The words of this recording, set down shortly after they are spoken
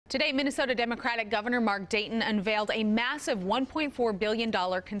Today, Minnesota Democratic Governor Mark Dayton unveiled a massive $1.4 billion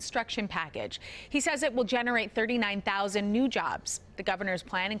construction package. He says it will generate 39,000 new jobs. The governor's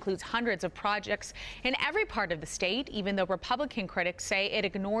plan includes hundreds of projects in every part of the state, even though Republican critics say it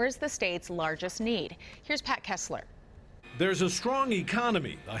ignores the state's largest need. Here's Pat Kessler. There's a strong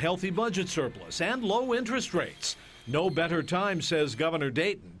economy, a healthy budget surplus, and low interest rates. No better time, says Governor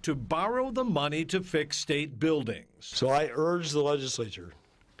Dayton, to borrow the money to fix state buildings. So I urge the legislature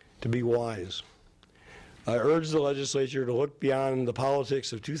to be wise. I urge the legislature to look beyond the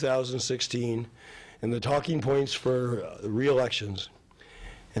politics of 2016 and the talking points for re-elections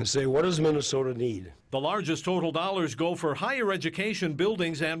and say, what does Minnesota need? The largest total dollars go for higher education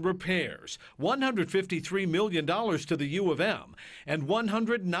buildings and repairs, $153 million to the U of M, and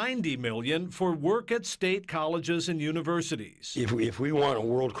 $190 million for work at state colleges and universities. If we want a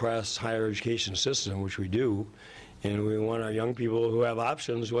world-class higher education system, which we do, and we want our young people who have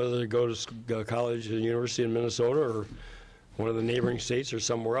options, whether they go to college or university in Minnesota or one of the neighboring states or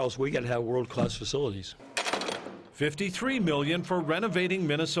somewhere else, we got to have world-class facilities. $53 million for renovating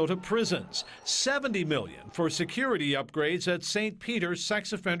Minnesota prisons, $70 million for security upgrades at St. Peter's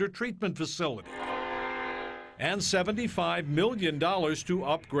Sex Offender Treatment Facility, and $75 million to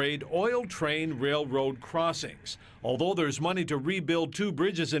upgrade oil train railroad crossings. Although there's money to rebuild 2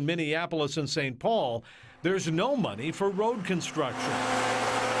 bridges in Minneapolis and St. Paul, there's no money for road construction.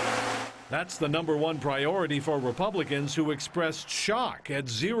 That's the #1 priority for Republicans, who expressed shock at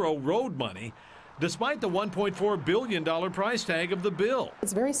zero road money, despite the $1.4 billion price tag of the bill.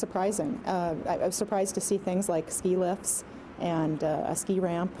 It's very surprising. I was surprised to see things like ski lifts and a ski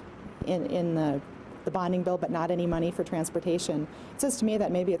ramp in the bonding bill, but not any money for transportation. It says to me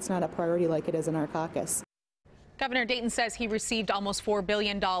that maybe it's not a priority like it is in our caucus. Governor Dayton says he received almost $4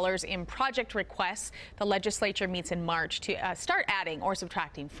 billion in project requests. The legislature meets in March to start adding or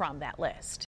subtracting from that list.